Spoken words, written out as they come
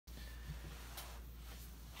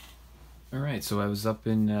Alright, so I was up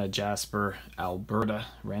in Jasper, Alberta,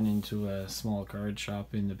 ran into a small card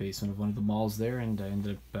shop in the basement of one of the malls there, and I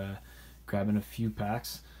ended up grabbing a few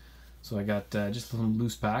packs. So I got just some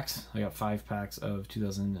loose packs. I got 5 packs of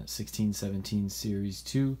 2016-17 Series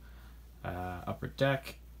 2 Upper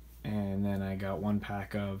Deck, and then I got 1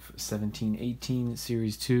 pack of 17-18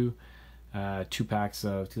 Series 2, 2 packs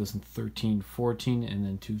of 2013-14, and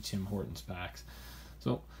then 2 Tim Hortons packs.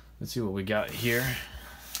 So let's see what we got here.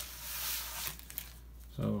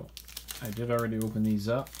 So I did already open these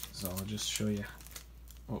up, so I'll just show you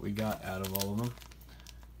what we got out of all of them.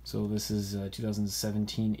 So this is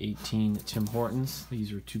 2017-18 Tim Hortons.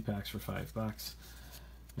 These are 2 packs for $5.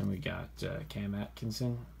 Then we got Cam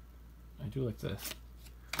Atkinson. I do like the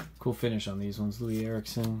cool finish on these ones. Louis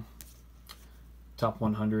Erickson. Top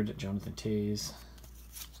 100 Jonathan Tays.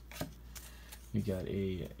 We got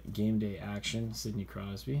a Game Day Action Sidney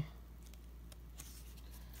Crosby.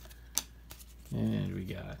 And we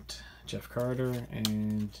got Jeff Carter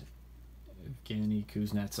and Evgeny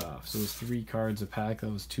Kuznetsov. So it was 3 cards a pack. That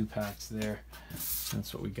was 2 packs there.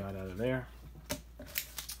 That's what we got out of there.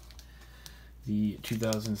 The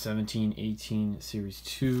 2017-18 Series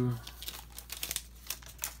 2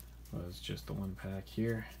 was just the 1 pack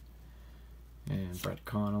here. And Brett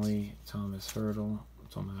Connolly, Tomas Hertl,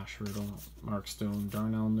 Mark Stone,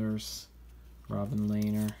 Darnell Nurse, Robin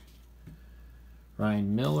Lehner,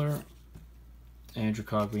 Ryan Miller, Andrew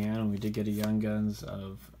Cogliano. We did get a Young Guns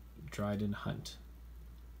of Dryden Hunt.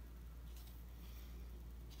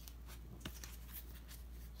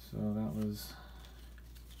 So that was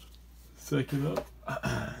second up.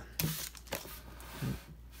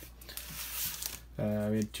 We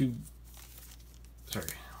had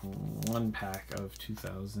 1 pack of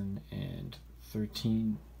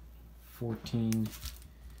 2013-14.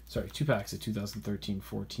 Sorry, 2 packs of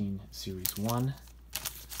 2013-14 Series 1.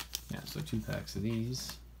 Yeah, so 2 packs of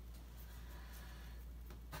these.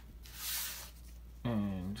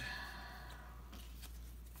 And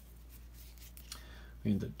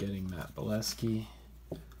we ended up getting Matt Bolesky,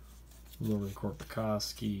 Lori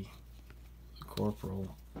Korpikoski,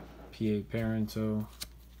 Corporal P.A. Parento.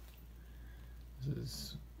 This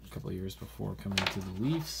is a couple of years before coming to the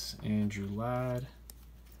Leafs. Andrew Ladd,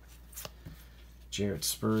 Jarrett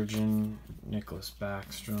Spurgeon, Nicholas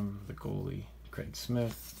Backstrom, the goalie Craig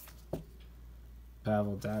Smith,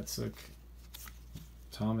 Pavel Datsuk,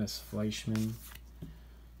 Thomas Fleischman,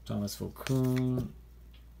 Thomas Volkun,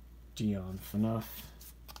 Dion Phaneuf,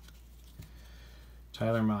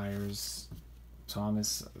 Tyler Myers,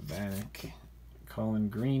 Thomas Vanek, Colin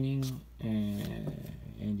Greening, and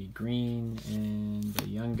Andy Green, and the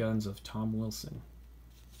Young Guns of Tom Wilson.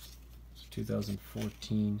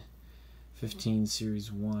 2014-15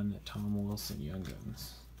 Series 1 Tom Wilson Young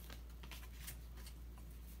Guns.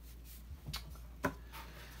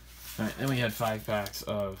 Alright, then we had 5 packs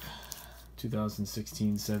of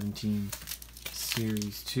 2016-17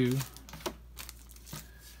 Series 2.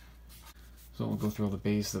 So we'll go through all the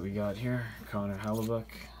base that we got here. Connor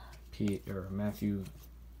Hellebuyck, Matthew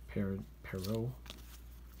Perreault,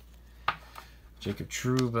 Jacob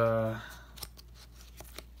Trouba,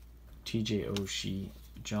 TJ Oshie,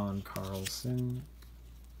 John Carlson,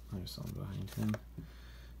 there's someone behind him,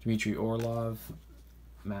 Dmitry Orlov,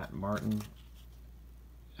 Matt Martin,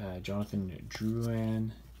 Jonathan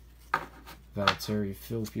Drouin, Valtteri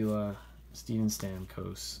Filppula, Steven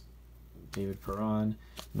Stamkos, David Perron,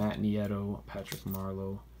 Matt Nieto, Patrick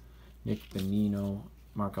Marleau, Nick Bonino,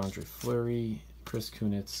 Marc-Andre Fleury, Chris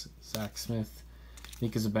Kunitz, Zach Smith,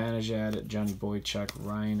 Mika Zibanejad, Johnny Boychuk,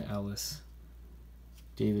 Ryan Ellis,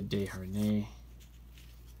 David Desharnais,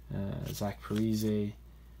 Zach Parise,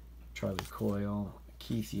 Charlie Coyle,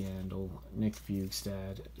 Keith Yandel, Nick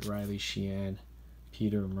Bugstad, Riley Sheehan,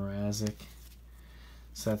 Peter Mrazek,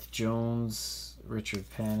 Seth Jones, Richard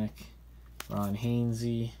Panik, Ron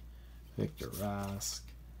Hainsey, Victor Rask,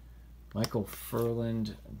 Michael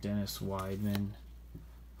Furland, Dennis Weidman,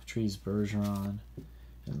 Patrice Bergeron,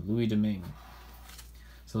 and Louis Domingue.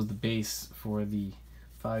 So that was the base for the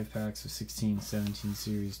 5 packs of 16-17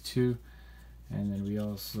 Series 2. And then we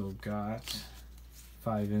also got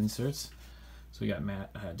 5 inserts. So we got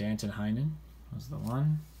Danton Heinen was the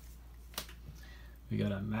one. We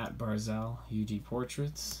got a Matt Barzal UD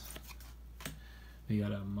Portraits. We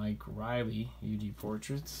got a Mike Riley UD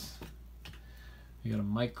Portraits. We got a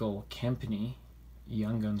Michael Kempney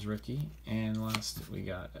Young Guns Rookie. And last we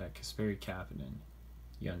got Kasperi Kapanen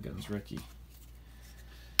Young Guns Rookie.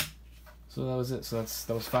 So that was it. So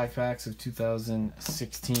that was 5 packs of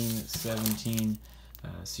 2016-17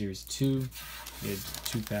 Series 2. We had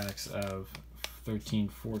 2 packs of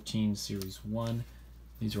 13-14 Series 1.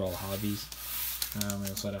 These are all hobbies. We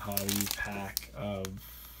also had a hobby pack of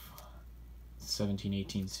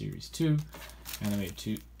 17-18 Series 2, and then we had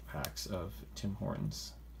 2 packs of Tim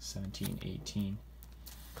Hortons 17-18.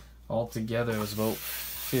 Altogether, it was about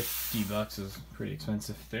 $50. It was pretty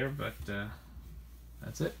expensive there, but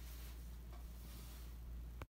that's it.